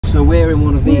So we're in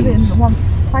one of these. We're in one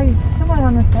side, somewhere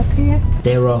on up here.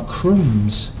 There are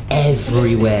crumbs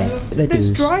everywhere. There's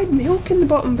dried milk in the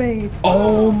bottom, babe.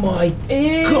 Oh my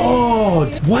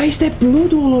god! Why is there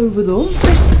blood all over them?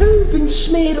 There's poo been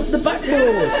smeared up the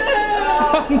backboard.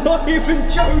 I'm not even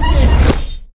joking.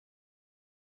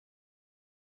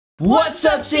 What's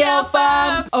up, CL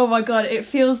fam? Oh my god, it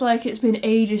feels like it's been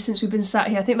ages since we've been sat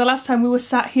here. I think the last time we were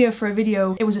sat here for a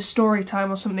video, it was a story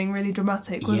time or something really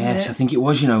dramatic, wasn't it? Yes, I think it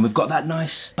was, you know. We've got that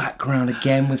nice background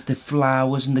again with the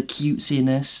flowers and the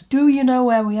cutesiness. Do you know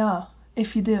where we are?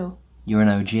 If you do. You're an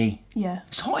OG. Yeah.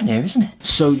 It's hot in here, isn't it?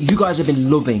 So you guys have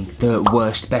been loving the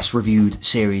worst best reviewed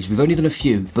series. We've only done a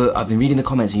few, but I've been reading the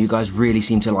comments and you guys really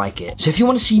seem to like it. So if you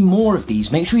want to see more of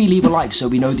these, make sure you leave a like so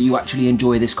we know that you actually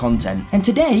enjoy this content. And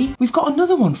today, we've got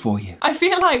another one for you. I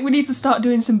feel like we need to start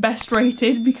doing some best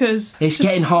rated because... It's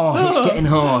getting hard, it's getting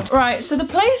hard. Right, so the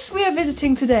place we are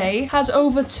visiting today has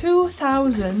over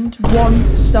 2,000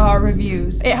 one-star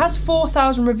reviews. It has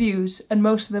 4,000 reviews and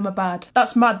most of them are bad.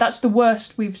 That's mad, that's the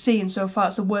worst we've seen so far.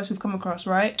 It's the worst we've come across,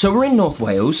 right? So we're in North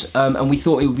Wales, and we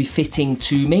thought it would be fitting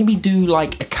to maybe do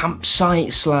like a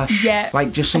campsite slash,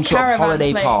 like just some sort of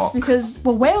holiday park. Because,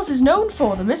 well, Wales is known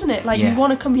for them, isn't it? Like, you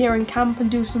want to come here and camp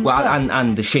and do some stuff.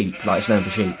 And the sheep, like it's known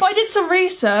for sheep. But I did some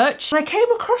research, and I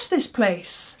came across this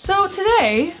place. So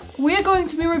today, we are going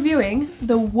to be reviewing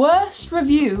the worst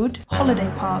reviewed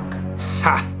holiday park.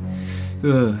 Ha!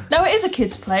 Ugh. Now, it is a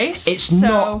kid's place. It's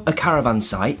not a caravan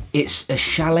site, it's a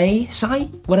chalet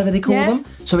site, whatever they call them.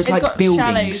 So it's like got buildings.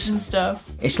 Chalets and stuff.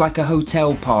 It's like a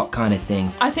hotel park kind of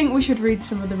thing. I think we should read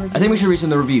some of the reviews. I think we should read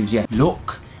some of the reviews, yeah.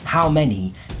 Look how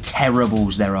many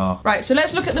terribles there are. Right, so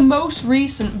let's look at the most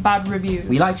recent bad reviews.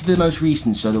 We like to do the most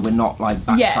recent so that we're not like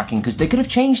backtracking, because they could have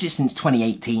changed it since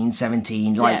 2018,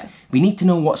 17, like we need to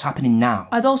know what's happening now.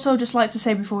 I'd also just like to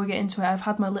say before we get into it, I've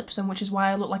had my lips done, which is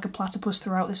why I look like a platypus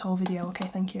throughout this whole video. Okay,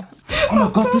 thank you. Oh my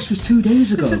god, this was 2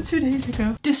 days ago. This was 2 days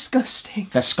ago. Disgusting.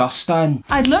 Disgusting.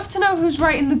 I'd love to know who's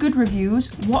writing the good reviews.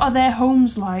 What are their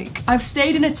homes like? I've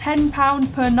stayed in a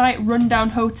 £10 per night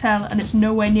rundown hotel and it's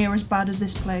nowhere near as bad as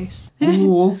this place.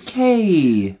 Ooh,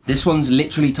 okay. This one's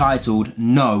literally titled,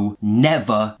 No,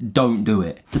 Never, Don't Do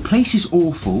It. The place is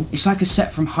awful. It's like a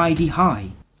set from Heidi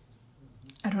High.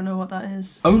 I don't know what that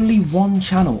is. Only one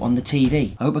channel on the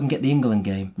TV. I hope I can get the England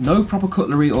game. No proper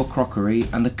cutlery or crockery,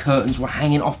 and the curtains were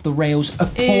hanging off the rails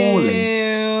appalling.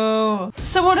 Ew.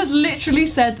 Someone has literally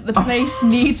said that the place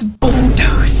needs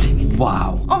bulldozing.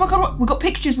 Wow. Oh my god, we've got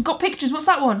pictures, What's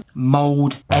that one?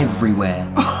 Mould everywhere.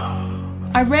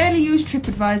 I rarely use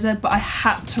TripAdvisor, but I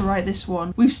had to write this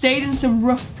one. We've stayed in some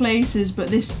rough places, but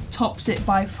this tops it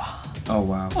by far. Oh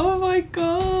wow. Oh my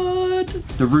god.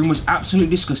 The room was absolutely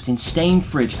disgusting. Stained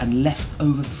fridge and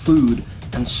leftover food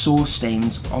and sauce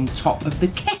stains on top of the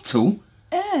kettle.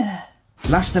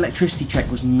 Last electricity check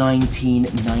was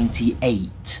 1998.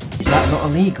 Is that not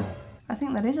illegal? I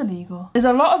think that is illegal. There's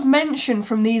a lot of mention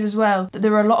from these as well, that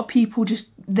there are a lot of people just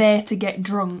there to get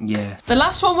drunk. Yeah. The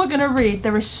last one we're gonna read,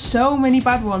 there are so many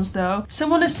bad ones though.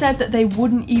 Someone has said that they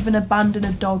wouldn't even abandon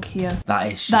a dog here.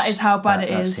 That is how bad it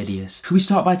is. That's hideous. Should we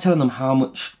start by telling them how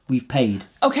much we've paid?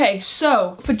 Okay,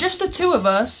 so for just the two of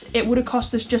us, it would have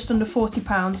cost us just under £40.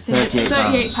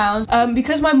 £38.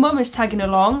 Because my mum is tagging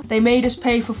along, they made us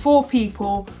pay for 4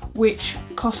 people, which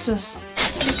cost us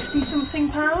 60-something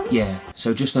pounds. Yeah,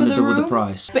 so just under double the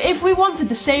price. But if we wanted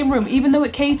the same room, even though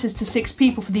it caters to 6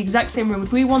 people for the exact same room,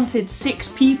 if we wanted 6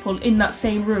 people in that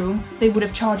same room, they would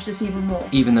have charged us even more.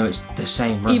 Even though it's the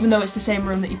same room. Even though it's the same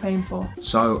room that you're paying for.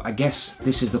 So I guess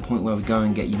this is the point where we go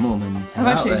and get your mum and I'm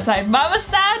actually excited. Mama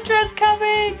Sandra's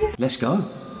coming! Let's go.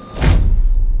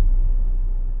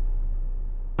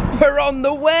 We're on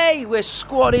the way. We're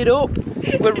squatted up.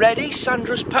 We're ready.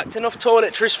 Sandra's packed enough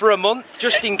toiletries for a month,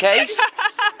 just in case.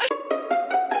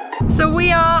 So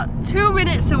we are 2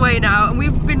 minutes away now, and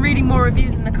we've been reading more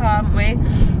reviews in the car, haven't we?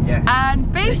 Yeah.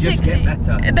 And basically, they just get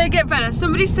better. They get better.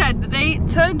 Somebody said that they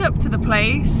turned up to the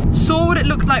place, saw what it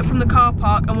looked like from the car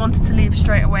park, and wanted to leave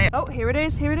straight away. Oh, here it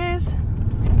is. Here it is.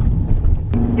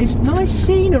 It's nice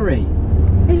scenery,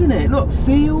 isn't it? Look,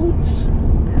 fields.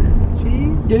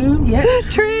 Trees. Dune, yeah.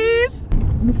 Trees.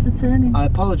 Missed the turning. I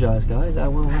apologise, guys. I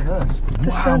will rehearse.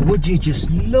 Wow, would you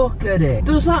just look at it?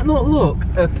 Does that not look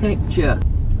a picture?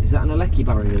 Is that an Alecki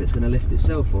barrier that's going to lift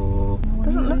itself, or...?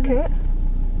 Doesn't look it.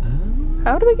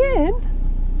 How do we get in?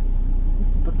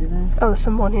 There's somebody there. Oh, there's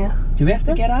someone here. Do we have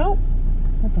to get out?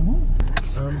 I don't know.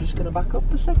 I'm just going to back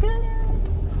up a second.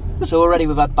 So already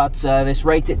we've had bad service.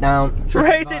 Rate it down.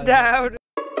 Rate it down.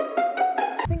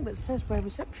 I think that says where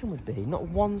reception would be, not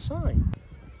one sign.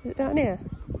 Is it down here?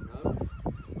 No.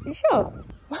 You sure?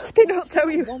 Why would they not tell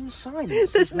you? One sign.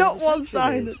 There's not one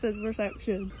sign that says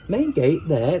reception. Main gate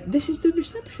there. This is the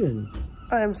reception.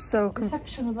 I am so confused.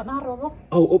 Reception of an arrow though.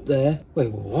 Oh, up there. Wait,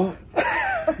 what?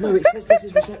 No, it says this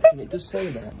is reception. It does say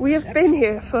that. We have been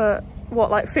here for,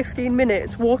 what, like 15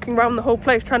 minutes, walking around the whole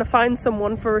place trying to find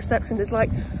someone for reception.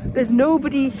 There's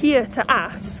nobody here to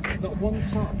ask. Not one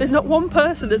sign. There's not one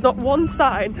person, there's not one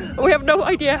sign, and we have no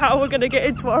idea how we're going to get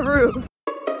into our room.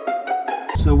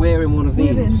 So we're in one of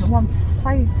these. We're in one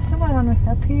side, somewhere on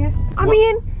up here. I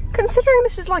mean, considering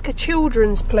this is like a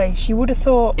children's place, you would have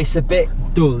thought... It's a bit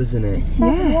dull, isn't it?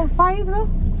 715 though.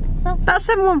 So, That's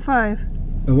 715.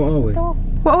 And what are we?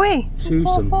 What are we? 2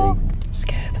 something. I'm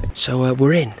scared. So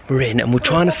we're in, and we're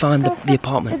trying to find the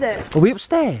apartment. Is it? Are we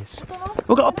upstairs?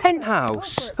 We've got a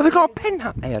penthouse. Have we got a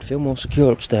penthouse? Hey, I'd feel more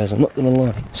secure upstairs, I'm not gonna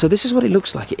lie. So this is what it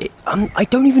looks like. I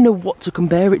don't even know what to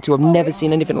compare it to. I've never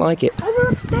seen anything like it. Oh, we're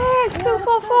upstairs,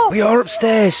 244. We are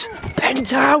upstairs.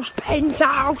 Penthouse,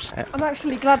 penthouse. I'm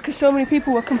actually glad because so many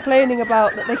people were complaining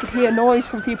about that they could hear noise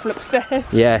from people upstairs.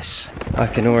 Yes, I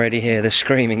can already hear the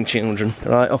screaming children.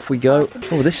 Right, off we go.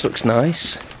 Oh, this looks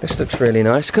nice. This looks really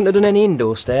nice. Couldn't have done any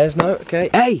indoor stairs, no? Okay.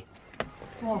 Hey!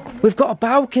 We've got a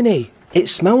balcony. It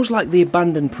smells like the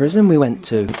abandoned prison we went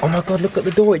to. Oh my god, look at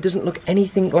the door. It doesn't look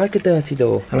anything like a dirty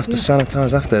door. I'll have to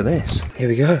sanitise after this. Here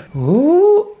we go.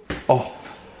 Ooh! Oh!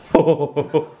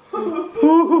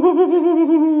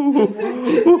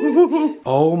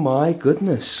 Oh my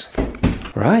goodness.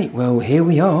 Right, well, here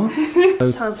we are.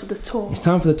 It's time for the tour. It's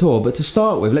time for the tour, but to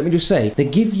start with, let me just say, they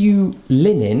give you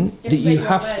linen that you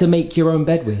have to make your own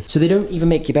bed with. So they don't even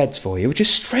make your beds for you, which is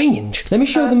strange. Let me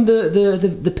show them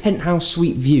the penthouse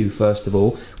suite view, first of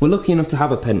all. We're lucky enough to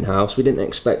have a penthouse. We didn't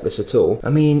expect this at all. I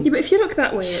mean... Yeah, but if you look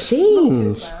that way, it's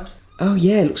scenes. not too bad. Oh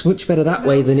yeah, it looks much better that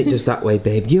way than it does that way,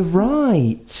 babe. You're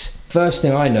right. First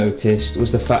thing I noticed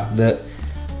was the fact that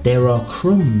there are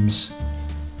crumbs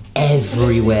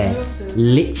everywhere.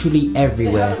 Literally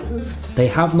everywhere. They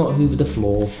have not hoovered the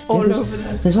floor.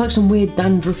 There's like some weird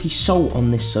dandruffy salt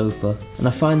on this sofa, and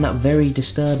I find that very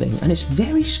disturbing. And it's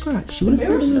very scratched. You would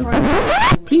have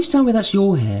thought. Please tell me that's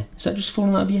your hair. Is that just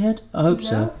falling out of your head? I hope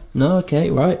so. No, okay,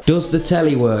 right. Does the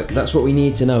telly work? That's what we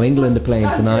need to know. England are playing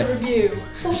tonight.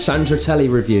 Sandra telly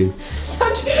review.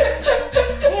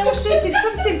 hey, I was thinking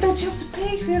something, don't you have to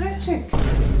pay for your electric?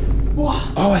 What?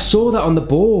 Oh, I saw that on the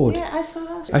board. Yeah, I saw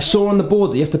that. I saw on the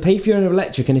board that you have to pay for your own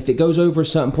electric, and if it goes over a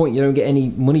certain point, you don't get any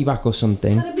money back or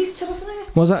something. Is that a meter, isn't it?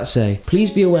 What does that say? Please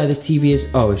be aware this TV is...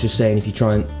 Oh, it's just saying if you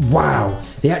try and... Wow!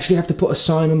 They actually have to put a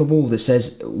sign on the wall that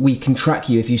says, we can track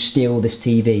you if you steal this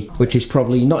TV, which is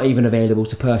probably not even available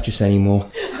to purchase anymore.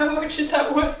 How much is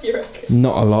that worth, you reckon?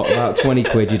 Not a lot, about 20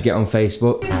 quid you'd get on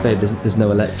Facebook. Babe, there's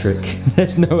no electric.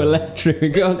 There's no electric,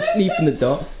 we can't sleep in the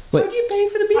dark. Wait. How do you pay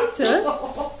for the meter?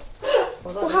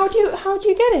 Well, how do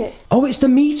you get it? Oh, it's the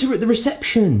meter at the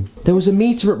reception. There was a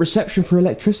meter at reception for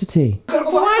electricity.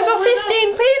 Well, why is our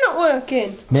 15p not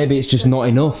working? Maybe it's just not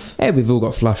enough. Hey, we've all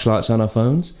got flashlights on our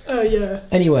phones. Oh, yeah.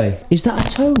 Anyway, is that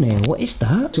a toenail? What is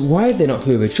that? So why have they not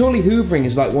hoovered? Surely hoovering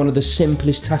is like one of the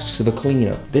simplest tasks of a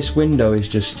cleaner. This window is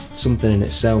just something in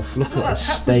itself. Look at the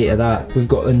state of that. We've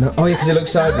got a... Oh yeah, because it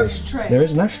looks sideways. There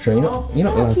is an ashtray. You're not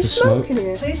allowed to smoke.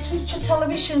 Please switch your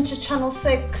television to channel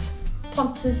 6.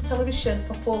 Thompson's television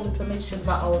for full information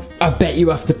about our... I bet you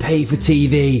have to pay for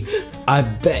TV. I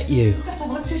bet you.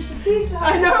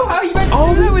 I know how you went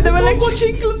to do that with the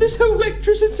electricity. There's no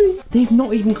electricity. They've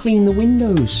not even cleaned the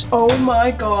windows. Oh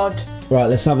my god. Right,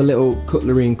 let's have a little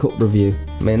cutlery and cup review.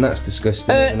 I mean, that's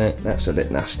disgusting, isn't it? That's a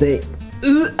bit nasty.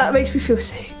 That makes me feel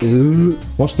sick. Ooh.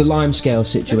 What's the lime scale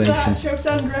situation? Show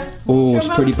Sandra. Oh, it's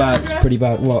pretty bad. It's pretty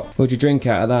bad. What? What'd you drink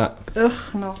out of that?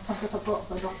 Ugh, no, I bought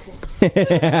the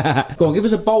bottle. Go on, give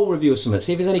us a bowl review or something.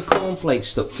 See if there's any cornflakes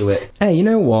stuck to it. Hey, you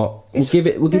know what? We'll give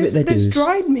it their dues. There's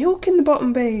dried milk in the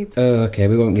bottom, babe. Oh, okay.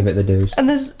 We won't give it the dues. And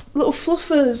there's little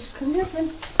fluffers.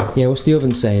 Yeah, what's the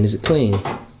oven saying? Is it clean?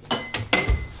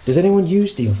 Does anyone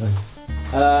use the oven?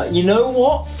 You know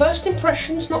what? First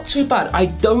impression's not too bad. I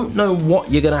don't know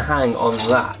what you're gonna hang on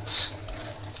that.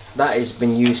 That has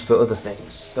been used for other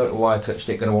things. Don't know why I touched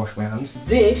it, gonna wash my hands.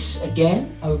 This,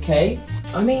 again, okay.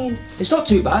 I mean, it's not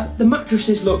too bad. The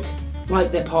mattresses look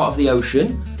like they're part of the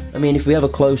ocean. I mean, if we have a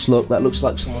close look, that looks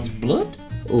like someone's blood.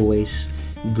 Always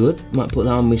good. Might put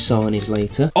that on my sarnies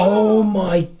later. Oh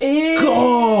my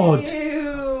god!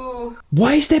 Ew.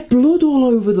 Why is there blood all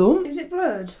over them? Is it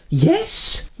blood?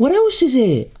 Yes! What else is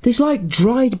it? There's like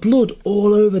dried blood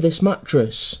all over this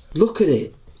mattress. Look at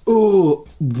it. Oh,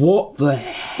 what the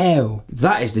hell?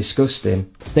 That is disgusting.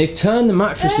 They've turned the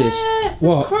mattresses...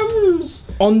 What? Crumbs!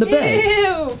 On the bed?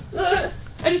 Ew! Look,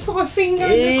 I just put my finger in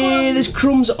the crumbs. There's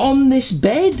crumbs on this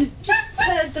bed?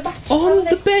 Just the mattress On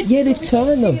the bed? Yeah, they've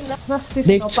turned them.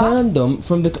 They've turned them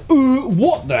from the...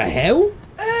 what the hell?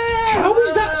 How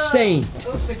is that stained?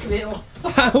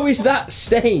 How is that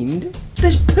stained?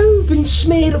 There's poo been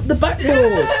smeared up the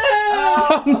backboard.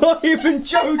 I'm not even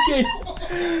joking.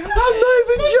 I'm not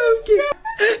even joking.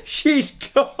 She's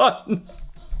gone.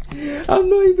 I'm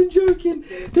not even joking.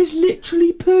 There's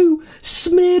literally poo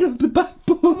smeared up the backboard.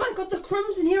 Oh my god, the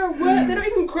crumbs in here are worse. They're not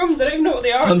even crumbs, I don't even know what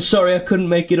they are. I'm sorry, I couldn't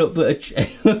make it up, but it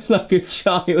looks like a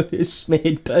child has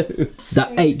smeared poo.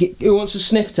 Who wants a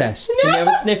sniff test? No. Can you have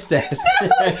a sniff test?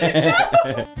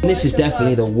 No. This is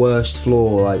definitely the worst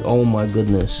floor, like, oh my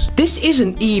goodness. This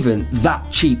isn't even that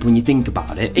cheap when you think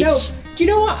about it. It's... No. Do you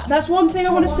know what? That's one thing I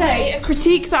want to say. A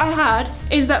critique that I had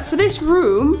is that for this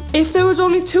room, if there was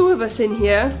only 2 of us in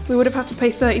here, we would have had to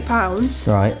pay £30.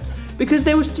 Right. Because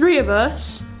there was 3 of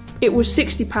us, it was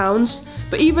 £60.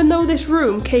 But even though this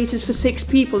room caters for 6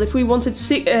 people, if we wanted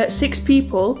 6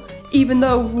 people, even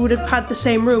though we would have had the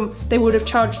same room, they would have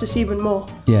charged us even more.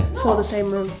 Yeah. For the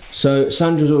same room. So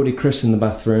Sandra's already christened the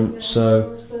bathroom,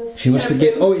 so she must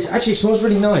forget. Oh, it smells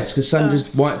really nice because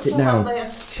Sandra's wiped it down.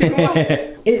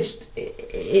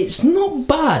 It's not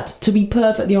bad, to be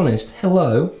perfectly honest.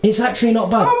 Hello, it's actually not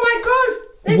bad. Oh my god,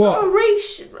 they've got a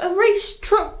race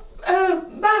truck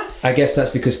bath. I guess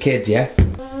that's because kids, yeah.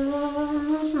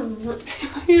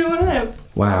 You know what I am?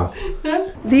 Wow.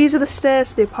 These are the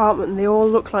stairs to the apartment, and they all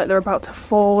look like they're about to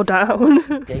fall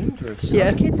down. Dangerous. Yeah.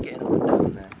 There's kids getting up and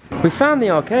down there. We found the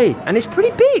arcade, and it's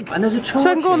pretty big. And there's a charge.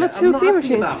 So I can go on the 2p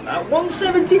machine.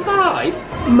 $175.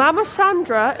 Mama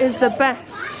Sandra is the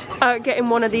best at getting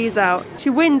one of these out. She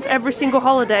wins every single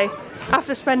holiday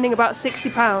after spending about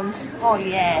 £60. Oh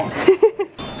yeah.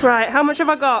 Right, how much have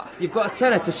I got? You've got a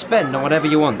tenner to spend on whatever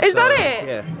you want. Is that it?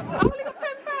 Yeah. I've only got £10.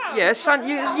 Yes,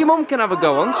 your mum can have a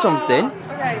go on something.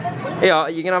 Okay. Yeah,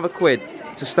 you can have a quid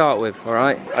to start with,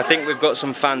 alright? I think we've got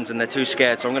some fans and they're too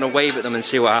scared, so I'm going to wave at them and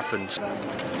see what happens.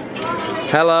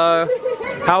 Hello,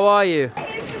 how are you?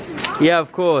 Yeah,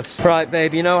 of course. Right,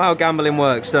 babe, you know how gambling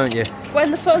works, don't you?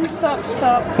 When the fun stops,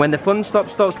 stop. When the fun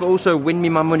stops, but also win me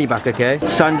my money back, okay?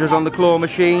 Sandra's on the claw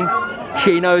machine.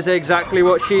 She knows exactly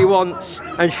what she wants,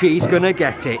 and she's gonna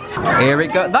get it. Here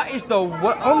it goes. That is the... Oh, no.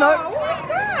 What is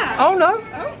that? Oh, no.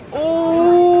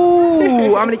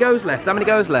 Oh! How many goes left? How many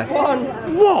goes left?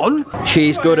 1. 1?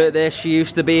 She's good at this. She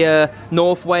used to be a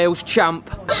North Wales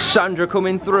champ. Sandra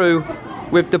coming through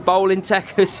with the bowling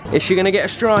techers. Is she gonna get a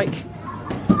strike?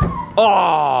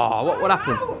 Oh! What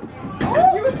happened? You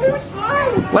were too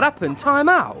slow. What happened? Time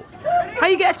out? How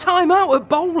you get a time out at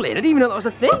bowling? I didn't even know that was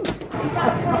a thing.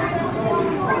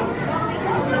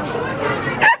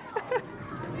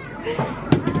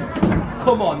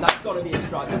 Come on, that's got to be a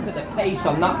strike. Look at the pace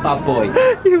on that bad boy.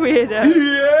 You weirdo.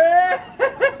 Yeah!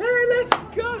 Let's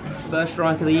go. First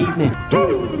strike of the evening.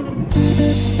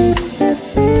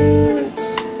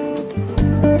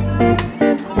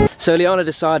 So Liana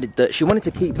decided that she wanted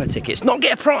to keep her tickets, not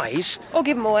get a prize. Or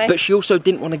give them away. But she also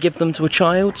didn't want to give them to a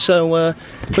child, so we're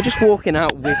just walking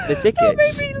out with the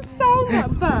tickets. That made me sound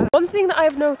that bad. One thing that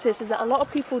I've noticed is that a lot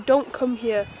of people don't come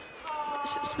here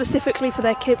specifically for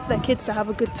their kids to have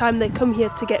a good time. They come here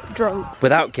to get drunk.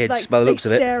 Without kids, like, by the looks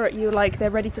of it. They stare at you like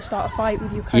they're ready to start a fight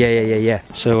with you. Yeah.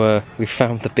 So we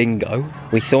found the bingo.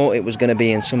 We thought it was going to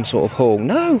be in some sort of hall.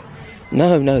 No,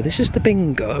 this is the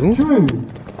bingo.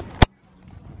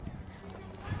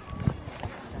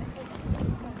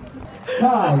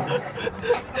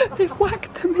 They've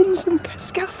whacked them in some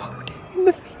scaffolding in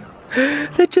the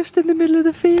field. They're just in the middle of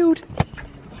the field.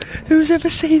 Who's ever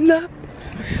seen that?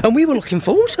 And we were looking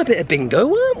forward to a bit of bingo,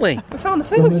 weren't we? We found the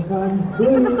food.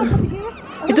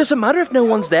 It doesn't matter if no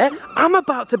one's there. I'm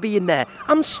about to be in there.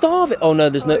 I'm starving. Oh no,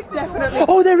 there's no... Definitely.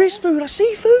 Oh, there is food. I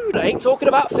see food. I ain't talking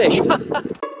about fish.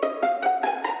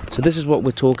 So this is what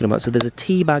we're talking about. So there's a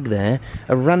tea bag there,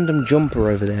 a random jumper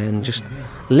over there, and just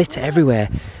litter everywhere.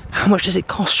 How much does it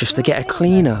cost just to get a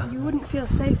cleaner? You wouldn't feel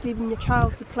safe leaving your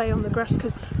child to play on the grass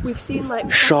because we've seen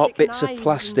like sharp bits of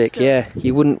plastic. Yeah,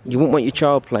 you wouldn't want your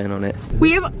child playing on it.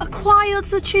 We have acquired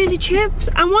the cheesy chips,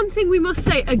 and one thing we must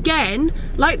say again,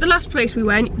 like the last place we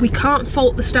went, we can't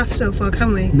fault the staff so far,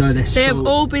 can we? No, they have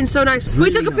all been so nice. Really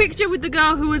we took a picture with the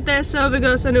girl who was there serving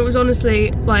us, and it was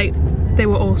honestly like they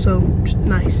were also just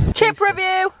nice. Chip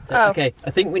review. Okay,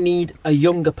 I think we need a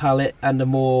younger palate and a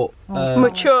more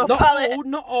mature palate.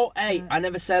 Not old. Hey, I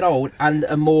never said old. And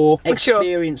a more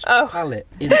experienced palate.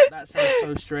 That sounds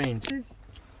so strange.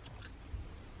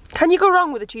 Can you go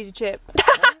wrong with a cheesy chip?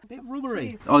 A bit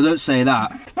rubbery. Oh, don't say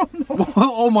that.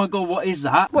 Oh my god, what is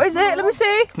that? What is it? Let me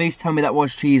see. Please tell me that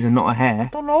was cheese and not a hair.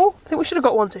 Don't know. I think we should have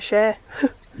got one to share.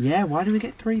 Yeah, why do we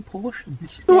get 3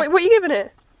 portions? What are you giving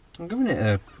it? I'm giving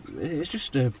it it's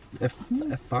just a 5.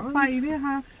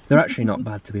 5.5. They're actually not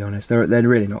bad, to be honest. They're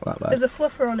really not that bad. There's a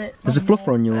fluffer on it. There's a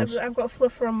fluffer on yours. I've got a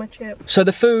fluffer on my chip. So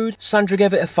the food, Sandra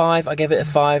gave it a 5, I gave it a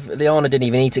 5. Liana didn't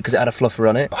even eat it because it had a fluffer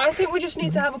on it. I think we just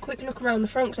need to have a quick look around the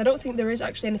front because I don't think there is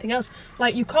actually anything else.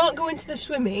 Like, you can't go into the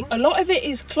swimming. A lot of it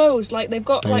is closed. Like, they've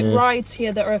got like rides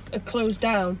here that are closed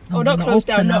down. Oh, not closed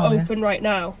down, not open right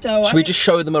now. So should we just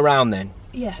show them around then?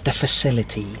 Yeah. The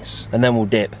facilities, and then we'll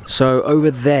dip. So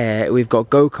over there we've got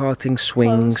go-karting,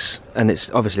 swings, and it's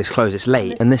obviously it's closed, it's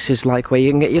late. And this is like where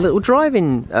you can get your little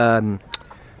driving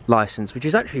license, which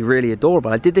is actually really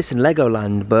adorable. I did this in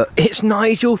Legoland, but it's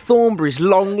Nigel Thornberry's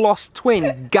long lost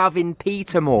twin, Gavin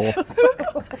Petermore.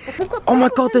 Oh my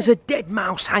god, there's a dead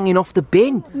mouse hanging off the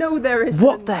bin. No, there isn't.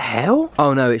 What the hell?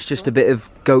 Oh no, it's just a bit of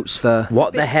goat's fur.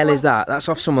 What the hell is that? That's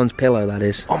off someone's pillow, that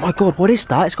is. Oh my god, what is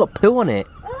that? It's got poo on it.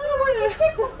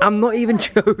 I'm not even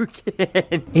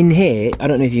joking. In here, I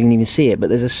don't know if you can even see it, but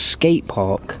there's a skate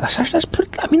park. That's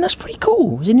pretty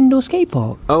cool. It's an indoor skate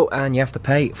park. Oh, and you have to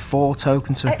pay 4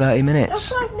 tokens for 30 minutes.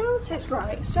 That's what I've noticed,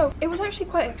 right? So it was actually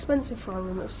quite expensive for a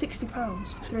room. It was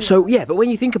 £60 for 3 So nights. yeah, but when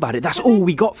you think about it, that's all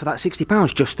we got for that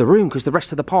 £60, just the room, because the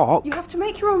rest of the park. You have to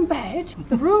make your own bed.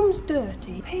 The room's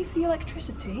dirty. Pay for the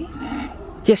electricity.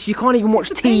 Yes, you can't even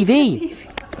watch TV.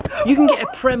 You can get a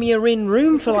Premier Inn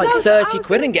room for like 30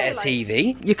 quid and get a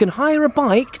TV. You can hire a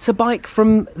bike to bike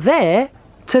from there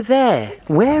to there.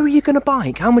 Where are you going to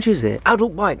bike? How much is it?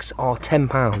 Adult bikes are £10.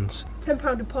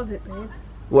 £10 deposit, babe.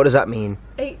 What does that mean?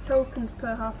 8 tokens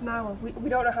per half an hour. We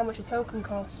don't know how much a token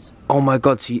costs. Oh my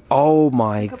god, so oh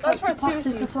my... That's for a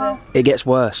 2-seater. It gets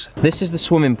worse. This is the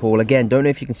swimming pool. Again, don't know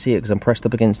if you can see it because I'm pressed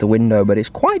up against the window, but it's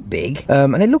quite big.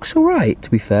 And it looks alright, to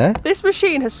be fair. This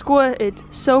machine has squirted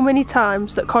so many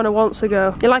times that Connor wants to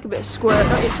go. You like a bit of squirt,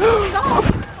 don't you?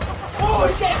 Oh,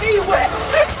 it's getting me wet!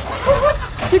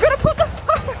 You're gonna put the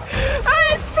fire...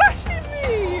 Ah, it's flashing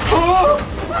me! Oh.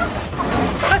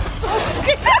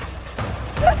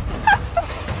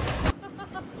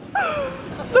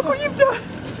 Look what you've done!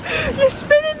 You're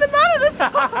spinning the man at the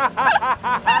top!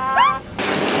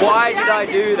 Why did I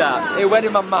do that? It went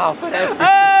in my mouth and everything.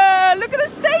 Look at the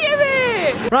state of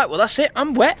it! Right, well that's it,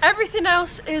 I'm wet. Everything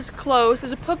else is closed.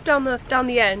 There's a pub down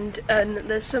the end, and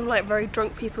there's some like very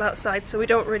drunk people outside, so we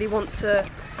don't really want to,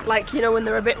 like, you know, when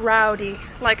they're a bit rowdy,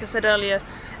 like I said earlier,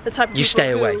 the type of You people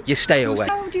stay away, you stay away.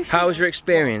 How do you feel? How was your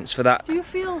experience for that? Do you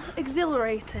feel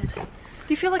exhilarated? Do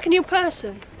you feel like a new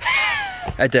person?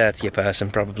 A dirtier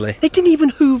person, probably. They didn't even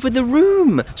hoover the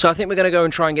room. So I think we're gonna go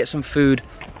and try and get some food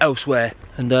elsewhere,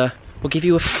 and we'll give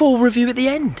you a full review at the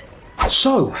end.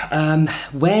 So,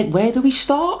 where do we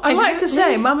start? I'd like to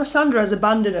say, Mama Sandra has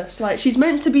abandoned us. Like, she's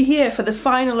meant to be here for the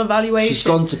final evaluation. She's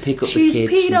gone to pick up the kids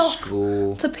peed from off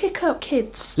school. To pick up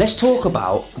kids. Let's talk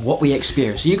about what we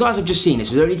experienced. So you guys have just seen this,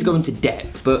 so we don't need to go into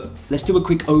depth, but let's do a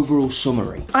quick overall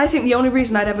summary. I think the only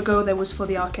reason I'd ever go there was for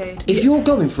the arcade. If you're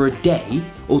going for a day,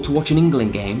 or to watch an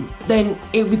England game, then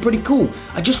it would be pretty cool.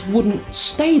 I just wouldn't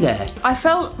stay there. I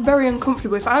felt very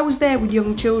uncomfortable if I was there with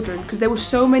young children, because there were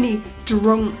so many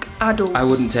drunk adults. I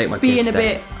wouldn't take my kids being there.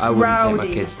 a bit I wouldn't rowdy. take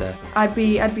my kids there. I'd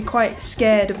be quite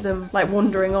scared of them, like,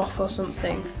 wandering off or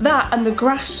something. That and the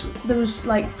grass, there was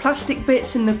like plastic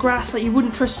bits in the grass, like you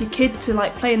wouldn't trust your kid to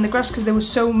like play in the grass because there was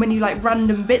so many like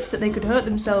random bits that they could hurt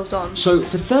themselves on. So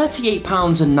for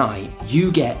 £38 a night,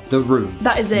 you get the room.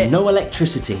 That is it. No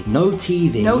electricity, no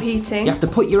TV. No heating. You have to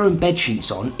put your own bed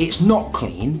sheets on. It's not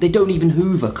clean. They don't even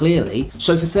hoover, clearly.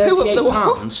 So for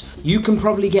 £38, you can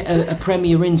probably get a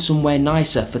Premier Inn somewhere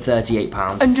nicer for £38.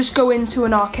 And just go into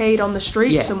an arcade on the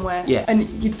street somewhere. Yeah. And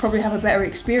you'd probably have a better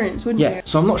experience, wouldn't you?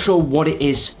 So I'm not sure what it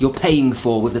is you're paying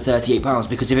for with the £38,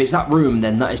 because if it's that room,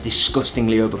 then that is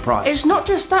disgustingly overpriced. It's not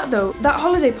just that though. That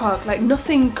holiday park, like,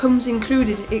 nothing comes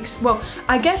included. Well,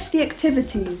 I guess the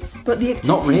activities, but the activities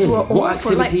not really. were awful. What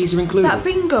activities are included? That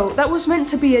bingo, that was meant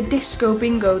to be a disco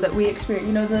bingo that we experienced.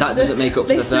 You know, that doesn't make up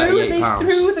for the £38. They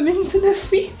threw them into the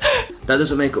feet. That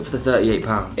doesn't make up for the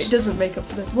 £38. It doesn't make up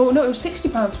for the. Well, no, it was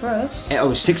 £60 for us. It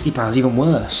was £60, even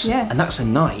worse. Yeah. And that's a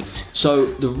night. So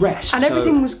the rest. And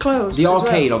everything was closed. The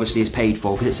arcade obviously is paid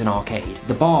for because it's an arcade.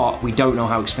 The bar, we don't know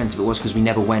how expensive it was because we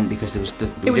never went because we it was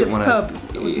didn't a want pub,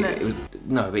 wasn't it?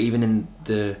 No, but even in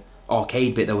the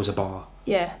arcade bit there was a bar.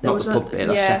 Yeah, not the pub bit,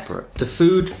 that's separate. The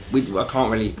food, I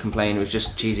can't really complain, it was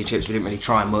just cheesy chips, we didn't really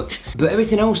try much. But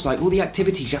everything else, like all the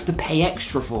activities you have to pay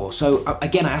extra for. So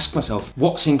again, I ask myself,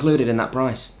 what's included in that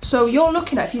price? So you're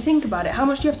looking at, if you think about it, how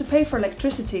much do you have to pay for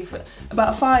electricity? For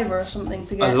about a £5 or something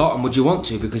to get? A lot, and would you want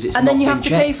to? Because it's and not then you have to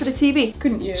checked. pay for the TV,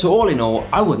 couldn't you? So all in all,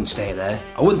 I wouldn't stay there.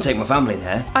 I wouldn't take my family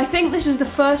there. I think this is the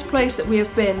first place that we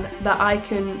have been that I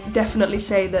can definitely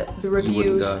say that the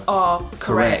reviews are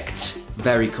correct.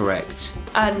 Very correct.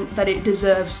 And that it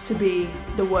deserves to be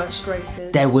the worst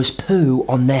rated. There was poo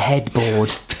on the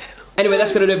headboard. Anyway,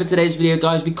 that's going to do it for today's video,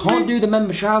 guys. We can't do the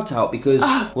member shout out because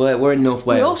we're in North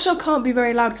Wales. We also can't be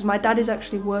very loud because my dad is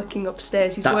actually working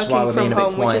upstairs. He's working from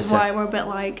home, which is why we're a bit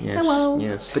like, hello.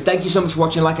 Yes. But thank you so much for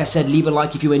watching. Like I said, leave a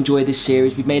like if you enjoy this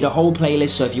series. We've made a whole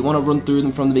playlist, so if you want to run through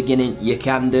them from the beginning, you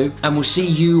can do. And we'll see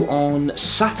you on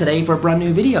Saturday for a brand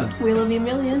new video. We love you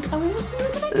millions, and we will see you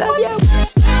in the next one. Love you.